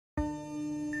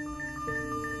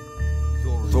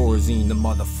Thorazine, the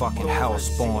motherfucking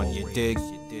hellspawn, you dig?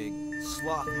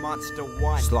 Sloth Monster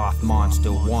 1. Sloth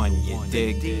Monster 1, you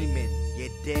dig? Demon, you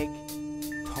dig?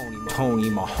 Tony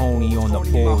Mahoney on the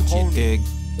board, you dig?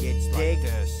 You dig?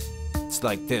 It's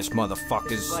like this,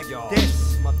 motherfuckers. Like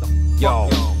this,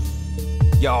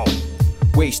 motherfucker. Yo,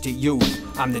 wasted youth.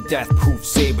 I'm the death-proof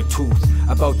saber-tooth.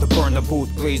 About to burn the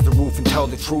booth, blaze the roof and tell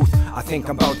the truth. I think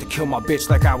I'm about to kill my bitch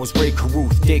like I was Ray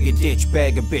Caruth. Dig a ditch,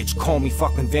 bag a bitch, call me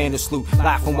fucking Vandersloot.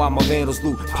 Laughing while my vandals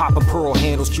loot, poppin' pearl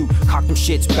handles cute. Cock them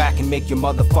shits back and make your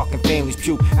motherfucking families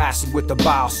puke. Acid with the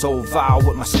bile, so vile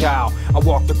with my style. I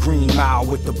walk the green mile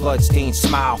with the bloodstained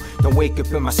smile. Don't wake up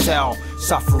in my cell,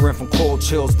 suffering from cold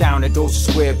chills. Down a dose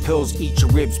of square pills, eat your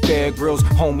ribs, Bear Grylls.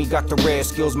 Homie got the rare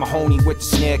skills, Mahoney with the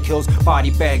snare kills.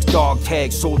 Body bags, dog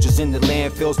tags, soldiers in the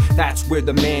landfills. That's where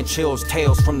the man chills,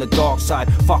 tales from the dark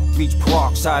side. Fuck bleach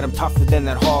peroxide, I'm tougher than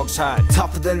that hog's hide.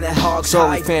 Tougher than that hog's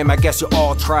Sorry hide. fam, I guess you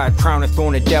all tried. Crown and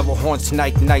thorn, the devil haunts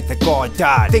tonight, the night that God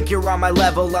died. Think you're on my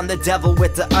level, I'm the devil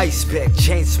with the ice pick.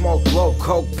 Chain smoke, blow,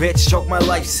 coke, bitch, choke my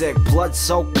life sick. Blood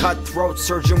soaked, cutthroat,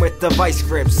 surgeon with the vice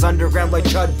grips. Underground like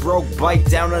Chud broke, bite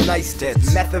down on ice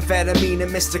tits. Methamphetamine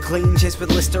and Mr. Clean, chase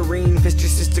with Listerine. Fist your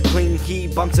sister clean, key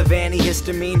bumps of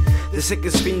antihistamine. The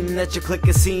sickest fiend that you click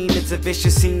a scene. It's a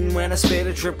vicious scene when I spit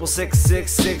a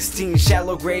 66616.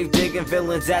 Shallow grave digging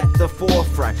villains at the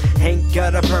forefront. Ain't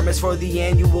got a permit for the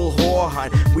annual whore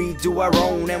hunt. We do our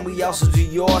own and we also do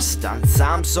your stunts.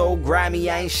 I'm so grimy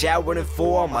I ain't showered in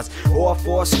 4 months. Or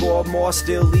 4 score more,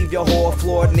 still leave your whore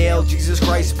floored. Nail Jesus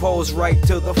Christ pose right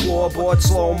to the floorboard.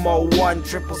 Slow-mo 1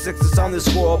 666 on the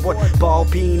scoreboard. Ball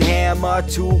peen hammer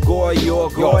 2 gore your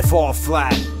gourd. Yo, fall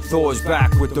flat. Thor's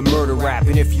back with the murder rap.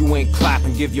 And if you ain't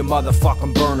clapping, give your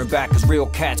motherfucking burner back. Cause real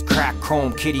cats crack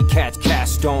chrome, kitty cats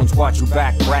cast stones. Watch you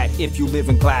back, rat, if you live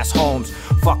in glass homes.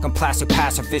 Fucking plastic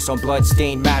pacifists on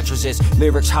blood-stained mattresses.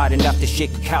 Lyrics hot enough to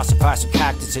shake a calcify some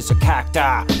cactuses or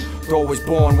cacti. Thor was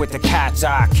born with the cat's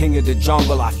eye. King of the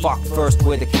jungle, I fuck first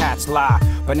where the cats lie.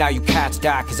 But now you cats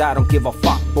die cause I don't give a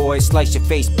fuck, boy. Slice your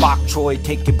face, bok choy,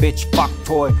 take your bitch, fuck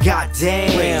toy.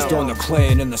 Goddamn. Raised on the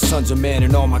clan and the sons of men.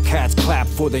 And all my cats clap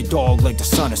for they dog like the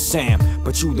son of Sam.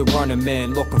 But you the running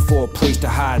man, looking for a place to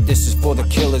hide. This is for the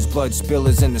killers, blood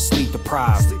spillers, and the sleep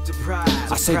deprived.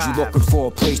 I said you looking for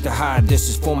a place to hide. This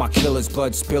is for my killers,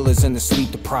 blood spillers, and the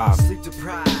sleep deprived. Sleep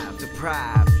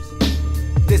deprived.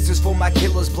 This is for my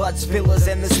killers, blood spillers,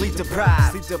 and the sleep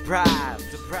deprived. Sleep deprived.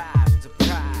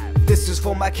 This is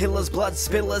for my killers, blood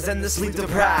spillers, and the sleep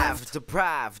deprived.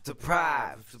 Deprived.